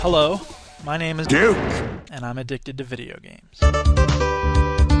Hello, my name is Duke, and I'm addicted to video games.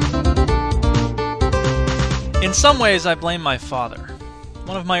 In some ways, I blame my father.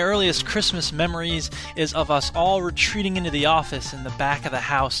 One of my earliest Christmas memories is of us all retreating into the office in the back of the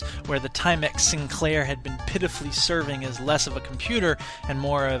house where the Timex Sinclair had been pitifully serving as less of a computer and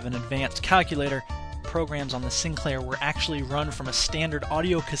more of an advanced calculator. Programs on the Sinclair were actually run from a standard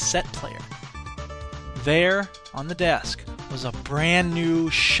audio cassette player. There, on the desk, was a brand new,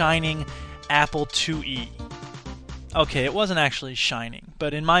 shining Apple IIe. Okay, it wasn't actually shining,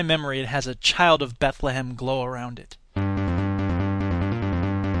 but in my memory it has a Child of Bethlehem glow around it.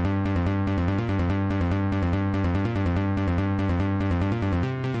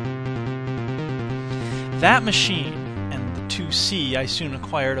 That machine, and the 2C I soon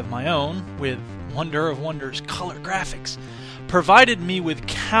acquired of my own, with wonder of wonders color graphics, provided me with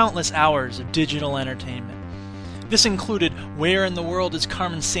countless hours of digital entertainment. This included Where in the World is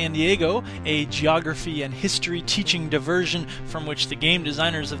Carmen Sandiego, a geography and history teaching diversion from which the game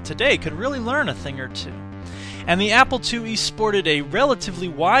designers of today could really learn a thing or two. And the Apple IIe sported a relatively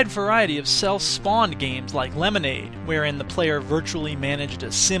wide variety of self-spawned games like Lemonade, wherein the player virtually managed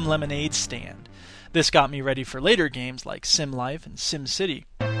a Sim Lemonade stand. This got me ready for later games like Sim Life and Sim City.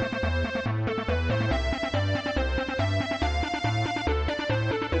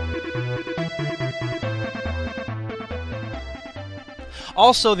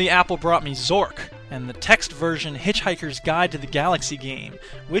 Also, the Apple brought me Zork, and the text version Hitchhiker's Guide to the Galaxy game,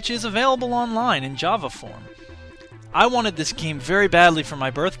 which is available online in Java form. I wanted this game very badly for my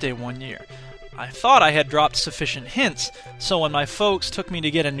birthday one year. I thought I had dropped sufficient hints, so when my folks took me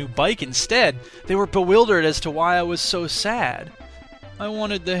to get a new bike instead, they were bewildered as to why I was so sad. "I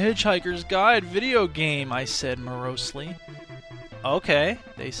wanted the Hitchhiker's Guide video game," I said morosely. "Okay,"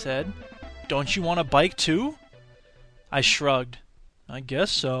 they said. "Don't you want a bike too?" I shrugged. "I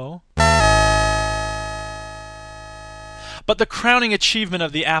guess so." But the crowning achievement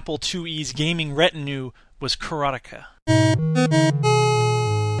of the Apple IIe's gaming retinue was Karateka.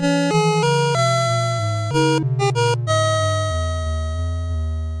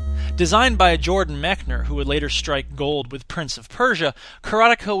 Designed by Jordan Mechner, who would later strike gold with Prince of Persia,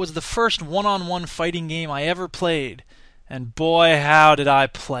 Karateka was the first one-on-one fighting game I ever played. And boy, how did I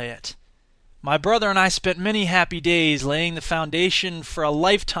play it! My brother and I spent many happy days laying the foundation for a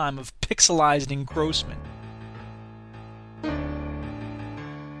lifetime of pixelized engrossment.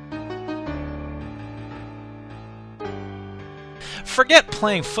 Forget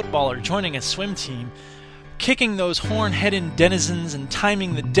playing football or joining a swim team. Kicking those horn-headed denizens and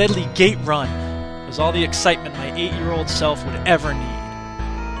timing the deadly gate run was all the excitement my 8-year-old self would ever need.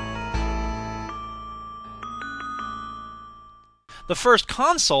 The first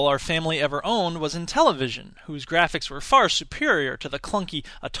console our family ever owned was Intellivision, whose graphics were far superior to the clunky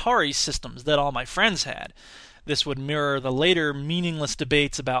Atari systems that all my friends had. This would mirror the later meaningless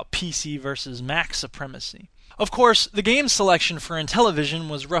debates about PC versus Mac supremacy. Of course, the game selection for Intellivision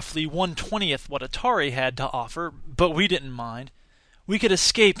was roughly 1/20th what Atari had to offer, but we didn't mind. We could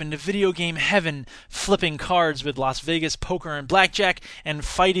escape into video game heaven, flipping cards with Las Vegas poker and blackjack, and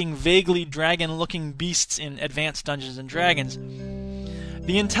fighting vaguely dragon-looking beasts in Advanced Dungeons & Dragons.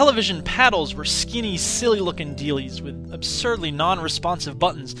 The Intellivision paddles were skinny, silly-looking dealies with absurdly non-responsive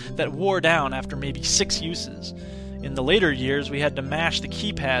buttons that wore down after maybe 6 uses. In the later years, we had to mash the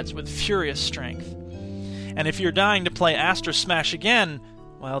keypads with furious strength. And if you're dying to play Astra Smash again,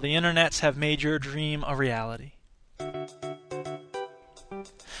 well, the internets have made your dream a reality.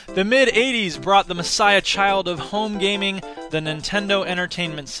 The mid-'80s brought the messiah child of home gaming, the Nintendo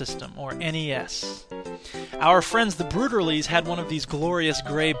Entertainment System, or NES. Our friends the Bruderleys had one of these glorious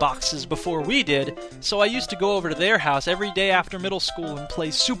gray boxes before we did, so I used to go over to their house every day after middle school and play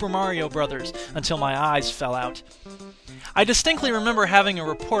Super Mario Bros. Until my eyes fell out. I distinctly remember having a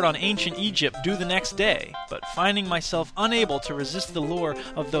report on ancient Egypt due the next day, but finding myself unable to resist the lure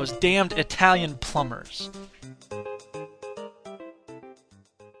of those damned Italian plumbers.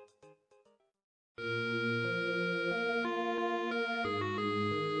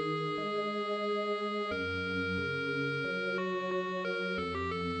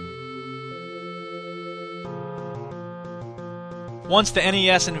 Once the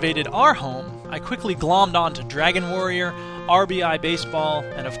NES invaded our home, I quickly glommed on to Dragon Warrior, RBI Baseball,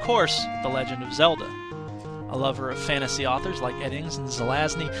 and of course, The Legend of Zelda. A lover of fantasy authors like Eddings and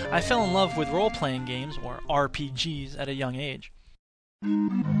Zelazny, I fell in love with role-playing games, or RPGs, at a young age.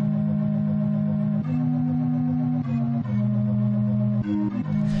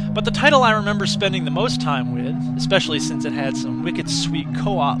 But the title I remember spending the most time with, especially since it had some wicked sweet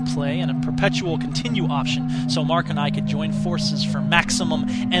co-op play and a perpetual continue option so Mark and I could join forces for maximum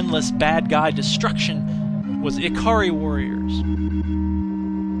endless bad guy destruction, was Ikari Warriors.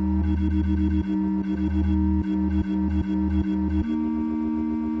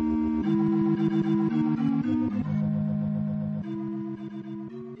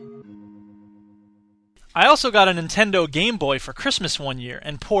 I also got a Nintendo Game Boy for Christmas one year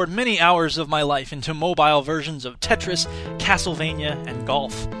and poured many hours of my life into mobile versions of Tetris, Castlevania, and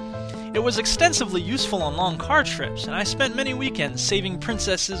golf. It was extensively useful on long car trips, and I spent many weekends saving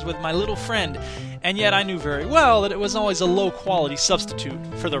princesses with my little friend, and yet I knew very well that it was always a low-quality substitute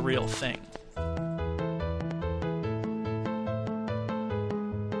for the real thing.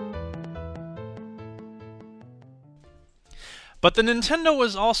 But the Nintendo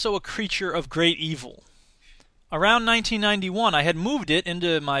was also a creature of great evil. Around 1991, I had moved it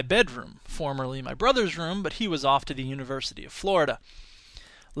into my bedroom, formerly my brother's room, but he was off to the University of Florida.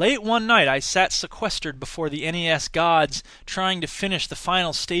 Late one night, I sat sequestered before the NES gods, trying to finish the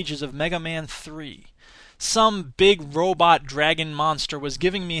final stages of Mega Man 3. Some big robot dragon monster was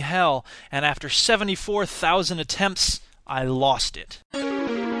giving me hell, and after 74,000 attempts, I lost it.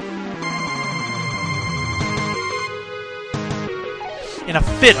 In a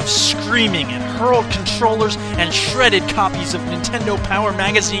fit of screaming and hurled controllers and shredded copies of Nintendo Power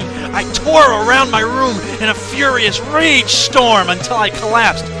Magazine, I tore around my room in a furious rage storm until I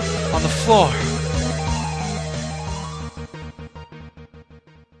collapsed on the floor.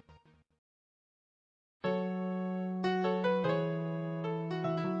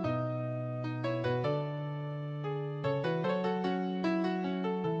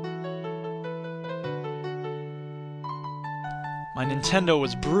 My Nintendo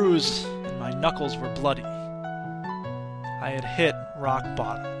was bruised, and my knuckles were bloody. I had hit rock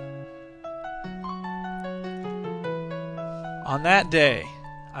bottom. On that day,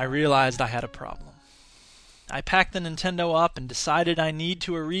 I realized I had a problem. I packed the Nintendo up and decided I need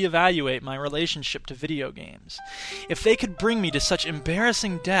to reevaluate my relationship to video games. If they could bring me to such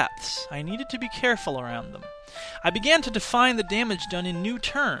embarrassing depths, I needed to be careful around them. I began to define the damage done in new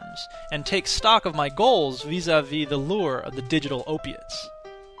terms, and take stock of my goals vis-a-vis the lure of the digital opiates.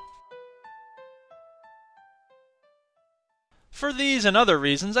 For these and other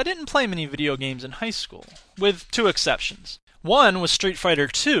reasons, I didn't play many video games in high school, with two exceptions. One was Street Fighter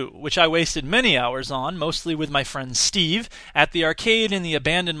II, which I wasted many hours on, mostly with my friend Steve, at the arcade in the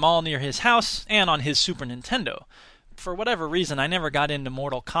abandoned mall near his house, and on his Super Nintendo. For whatever reason, I never got into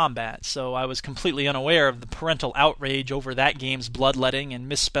Mortal Kombat, so I was completely unaware of the parental outrage over that game's bloodletting and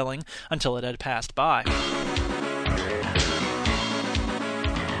misspelling until it had passed by.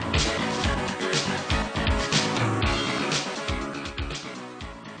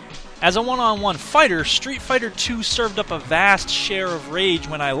 As a one-on-one fighter, Street Fighter II served up a vast share of rage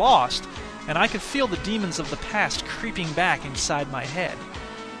when I lost, and I could feel the demons of the past creeping back inside my head.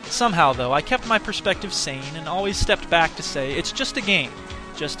 Somehow, though, I kept my perspective sane and always stepped back to say, it's just a game,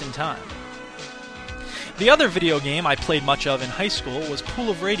 just in time. The other video game I played much of in high school was Pool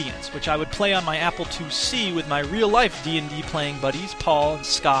of Radiance, which I would play on my Apple IIc with my real-life D&D playing buddies Paul and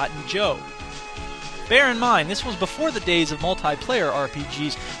Scott and Joe. Bear in mind, this was before the days of multiplayer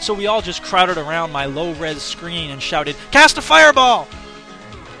RPGs, so we all just crowded around my low-res screen and shouted, "Cast a fireball!"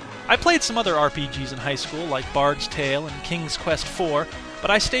 I played some other RPGs in high school, like Bard's Tale and King's Quest IV, but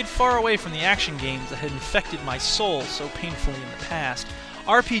I stayed far away from the action games that had infected my soul so painfully in the past.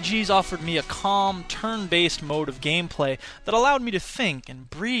 RPGs offered me a calm, turn-based mode of gameplay that allowed me to think and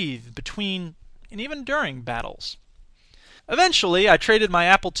breathe between and even during battles. Eventually, I traded my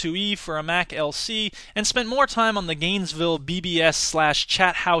Apple IIe for a Mac LC and spent more time on the Gainesville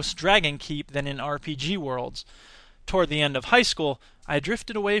BBS/Chat House Dragon Keep than in RPG worlds. Toward the end of high school, I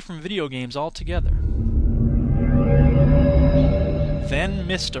drifted away from video games altogether. Then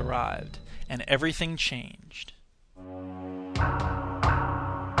Myst arrived, and everything changed.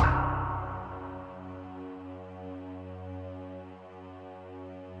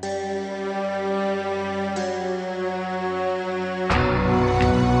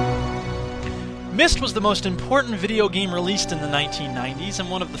 Myst was the most important video game released in the 1990s and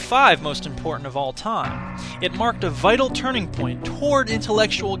one of the 5 most important of all time. It marked a vital turning point toward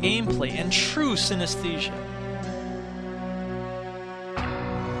intellectual gameplay and true synesthesia.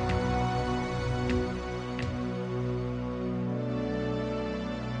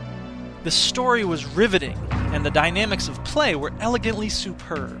 The story was riveting, and the dynamics of play were elegantly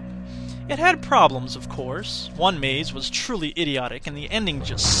superb. It had problems, of course. One maze was truly idiotic, and the ending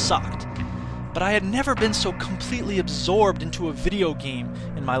just sucked. but I had never been so completely absorbed into a video game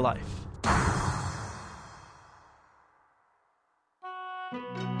in my life.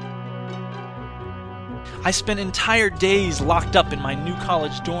 I spent entire days locked up in my new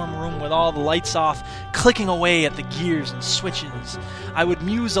college dorm room with all the lights off, clicking away at the gears and switches. I would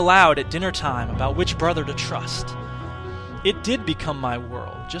muse aloud at dinner time about which brother to trust. It did become my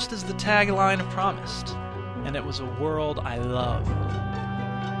world, just as the tagline promised, and it was a world I loved.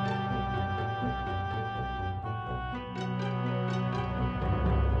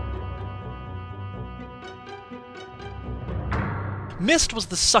 Myst was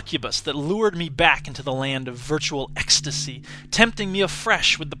the succubus that lured me back into the land of virtual ecstasy, tempting me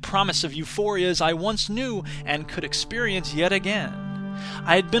afresh with the promise of euphorias I once knew and could experience yet again.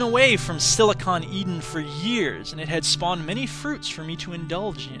 I had been away from Silicon Eden for years, and it had spawned many fruits for me to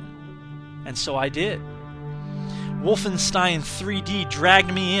indulge in. And so I did. Wolfenstein 3D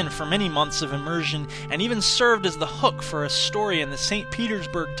dragged me in for many months of immersion and even served as the hook for a story in the St.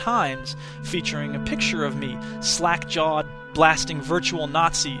 Petersburg Times featuring a picture of me, slack-jawed, blasting virtual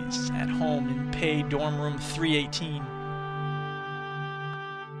Nazis at home in Pay Dorm Room 318.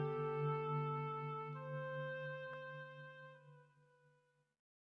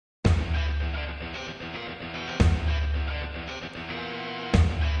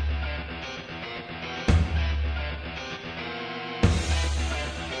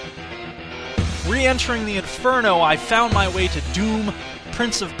 Re-entering the Inferno, I found my way to Doom,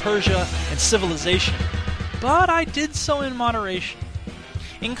 Prince of Persia, and Civilization. But I did so in moderation.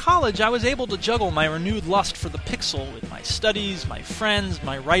 In college, I was able to juggle my renewed lust for the pixel with my studies, my friends,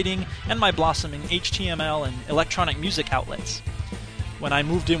 my writing, and my blossoming HTML and electronic music outlets. When I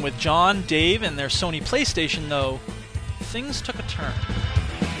moved in with John, Dave, and their Sony PlayStation, though, things took a turn.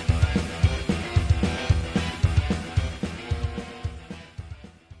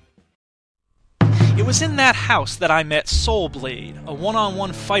 It was in that house that I met Soul Blade, a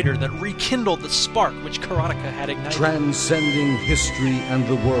one-on-one fighter that rekindled the spark which Karateka had ignited. Transcending history and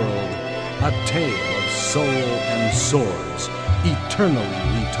the world, a tale of soul and swords,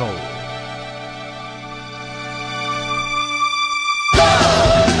 eternally retold.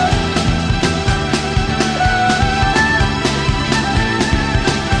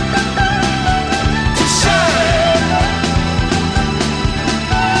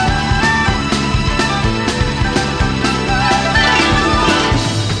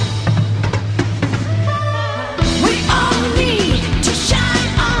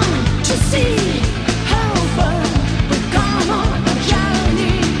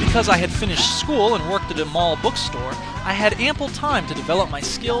 Because I had finished school and worked at a mall bookstore, I had ample time to develop my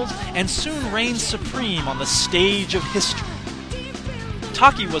skills and soon reigned supreme on the stage of history.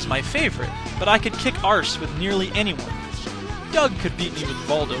 Taki was my favorite, but I could kick arse with nearly anyone. Doug could beat me with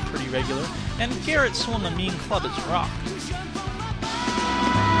Valdo pretty regular, and Garrett swung a mean club as rock.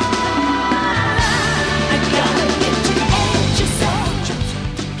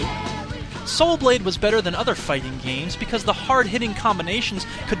 Soul Blade was better than other fighting games because the hard-hitting combinations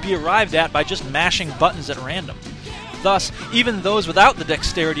could be arrived at by just mashing buttons at random. Thus, even those without the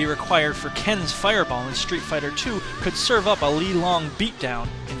dexterity required for Ken's Fireball in Street Fighter II could serve up a Li-Long beatdown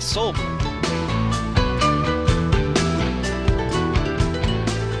in Soul Blade.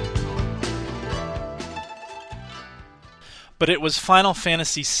 But it was Final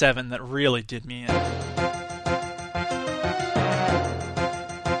Fantasy VII that really did me in.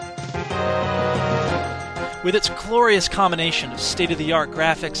 With its glorious combination of state-of-the-art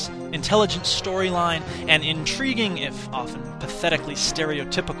graphics, intelligent storyline, and intriguing, if often pathetically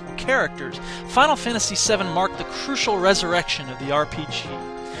stereotypical characters, Final Fantasy VII marked the crucial resurrection of the RPG.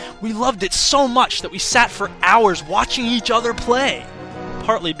 We loved it so much that we sat for hours watching each other play.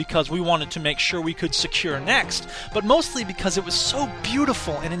 Partly because we wanted to make sure we could secure next, but mostly because it was so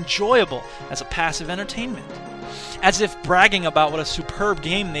beautiful and enjoyable as a passive entertainment. As if bragging about what a superb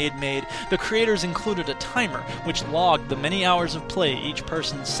game they had made, the creators included a timer which logged the many hours of play each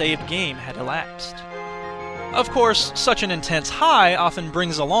person's saved game had elapsed. Of course, such an intense high often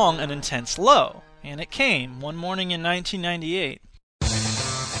brings along an intense low, and it came one morning in 1998.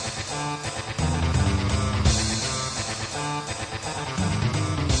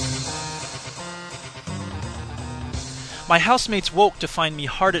 My housemates woke to find me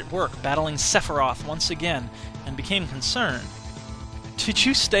hard at work battling Sephiroth once again, and became concerned. "Did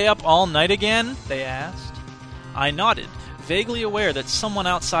you stay up all night again?" they asked. I nodded, vaguely aware that someone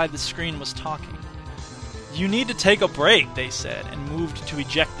outside the screen was talking. "You need to take a break," they said, and moved to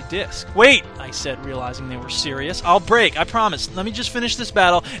eject the disc. "Wait," I said, realizing they were serious. "I'll break, I promise. Let me just finish this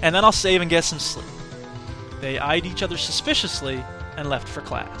battle, and then I'll save and get some sleep." They eyed each other suspiciously and left for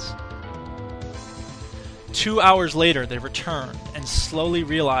class. 2 hours later they returned, and slowly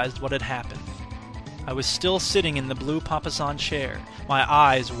realized what had happened. I was still sitting in the blue papasan chair, my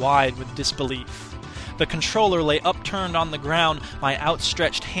eyes wide with disbelief. The controller lay upturned on the ground, my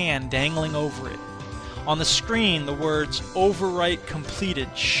outstretched hand dangling over it. On the screen, the words "Overwrite completed"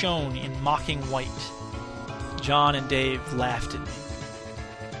 shone in mocking white. John and Dave laughed at me.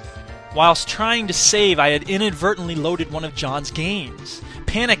 Whilst trying to save, I had inadvertently loaded one of John's games.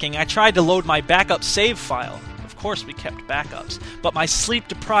 Panicking, I tried to load my backup save file. Of course we kept backups, but my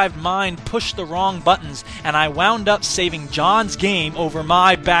sleep-deprived mind pushed the wrong buttons, and I wound up saving John's game over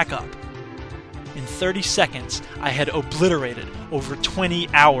my backup. In 30 seconds, I had obliterated over 20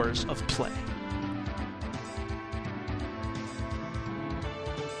 hours of play.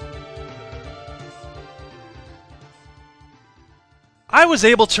 I was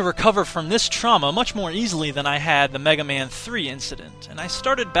able to recover from this trauma much more easily than I had the Mega Man 3 incident, and I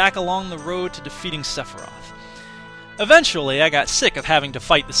started back along the road to defeating Sephiroth. Eventually, I got sick of having to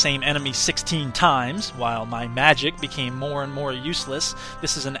fight the same enemy 16 times, while my magic became more and more useless.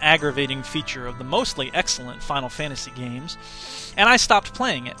 This is an aggravating feature of the mostly excellent Final Fantasy games, and I stopped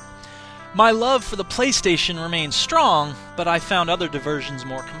playing it. My love for the PlayStation remained strong, but I found other diversions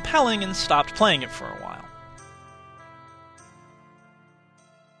more compelling and stopped playing it for a while.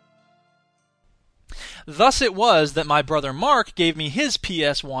 Thus it was that my brother Mark gave me his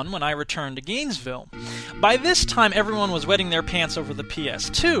PS1 when I returned to Gainesville. By this time everyone was wetting their pants over the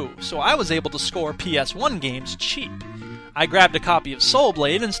PS2, so I was able to score PS1 games cheap. I grabbed a copy of Soul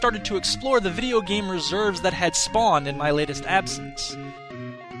Blade and started to explore the video game reserves that had spawned in my latest absence.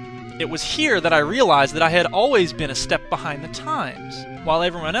 It was here that I realized that I had always been a step behind the times. While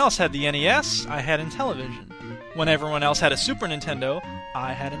everyone else had the NES, I had Intellivision. When everyone else had a Super Nintendo,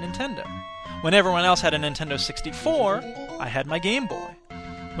 I had a Nintendo. When everyone else had a Nintendo 64, I had my Game Boy.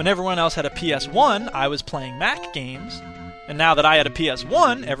 When everyone else had a PS1, I was playing Mac games. And now that I had a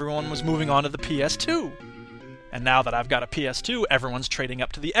PS1, everyone was moving on to the PS2. And now that I've got a PS2, everyone's trading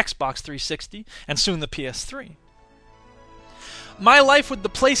up to the Xbox 360, and soon the PS3. My life with the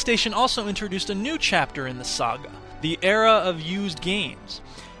PlayStation also introduced a new chapter in the saga, the era of used games.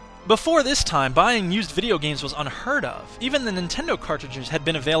 Before this time, buying used video games was unheard of. Even the Nintendo cartridges had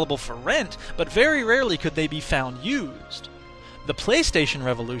been available for rent, but very rarely could they be found used. The PlayStation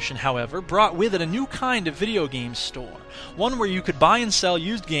revolution, however, brought with it a new kind of video game store, one where you could buy and sell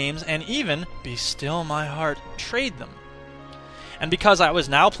used games and even, be still my heart, trade them. And because I was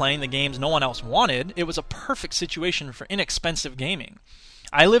now playing the games no one else wanted, it was a perfect situation for inexpensive gaming.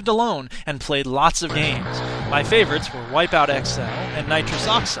 I lived alone and played lots of games. My favorites were Wipeout XL and Nitrous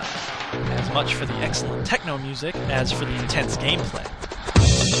Oxide, as much for the excellent techno music as for the intense gameplay.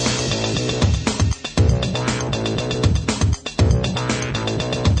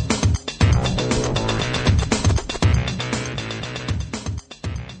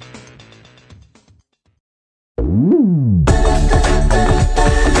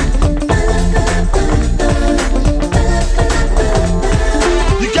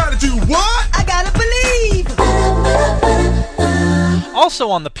 Also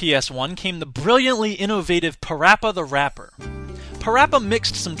on the PS1 came the brilliantly innovative Parappa the Rapper. Parappa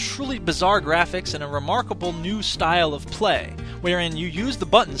mixed some truly bizarre graphics and a remarkable new style of play, wherein you used the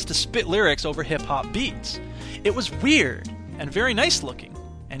buttons to spit lyrics over hip-hop beats. It was weird, and very nice looking,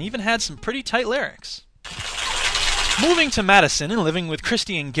 and even had some pretty tight lyrics. Moving to Madison and living with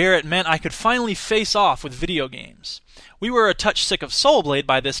Christy and Garrett meant I could finally face off with video games. We were a touch sick of Soul Blade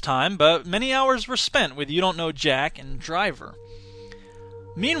by this time, but many hours were spent with You Don't Know Jack and Driver.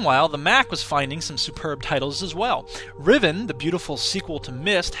 Meanwhile, the Mac was finding some superb titles as well. Riven, the beautiful sequel to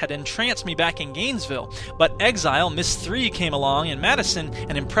Myst, had entranced me back in Gainesville, but Exile Myst 3 came along in Madison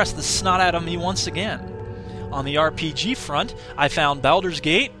and impressed the snot out of me once again. On the RPG front, I found Baldur's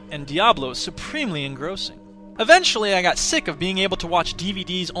Gate and Diablo supremely engrossing. Eventually, I got sick of being able to watch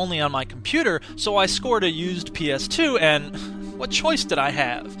DVDs only on my computer, so I scored a used PS2 and what choice did I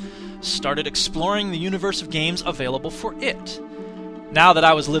have? Started exploring the universe of games available for it. Now that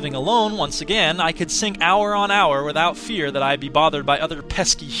I was living alone once again, I could sink hour on hour without fear that I'd be bothered by other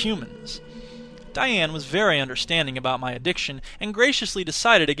pesky humans. Diane was very understanding about my addiction and graciously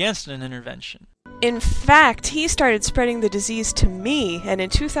decided against an intervention. In fact, he started spreading the disease to me, and in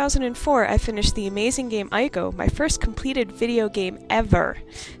 2004 I finished the amazing game Ico, my first completed video game ever.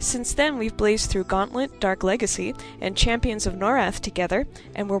 Since then we've blazed through Gauntlet, Dark Legacy, and Champions of Norath together,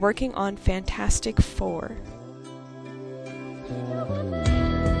 and we're working on Fantastic Four.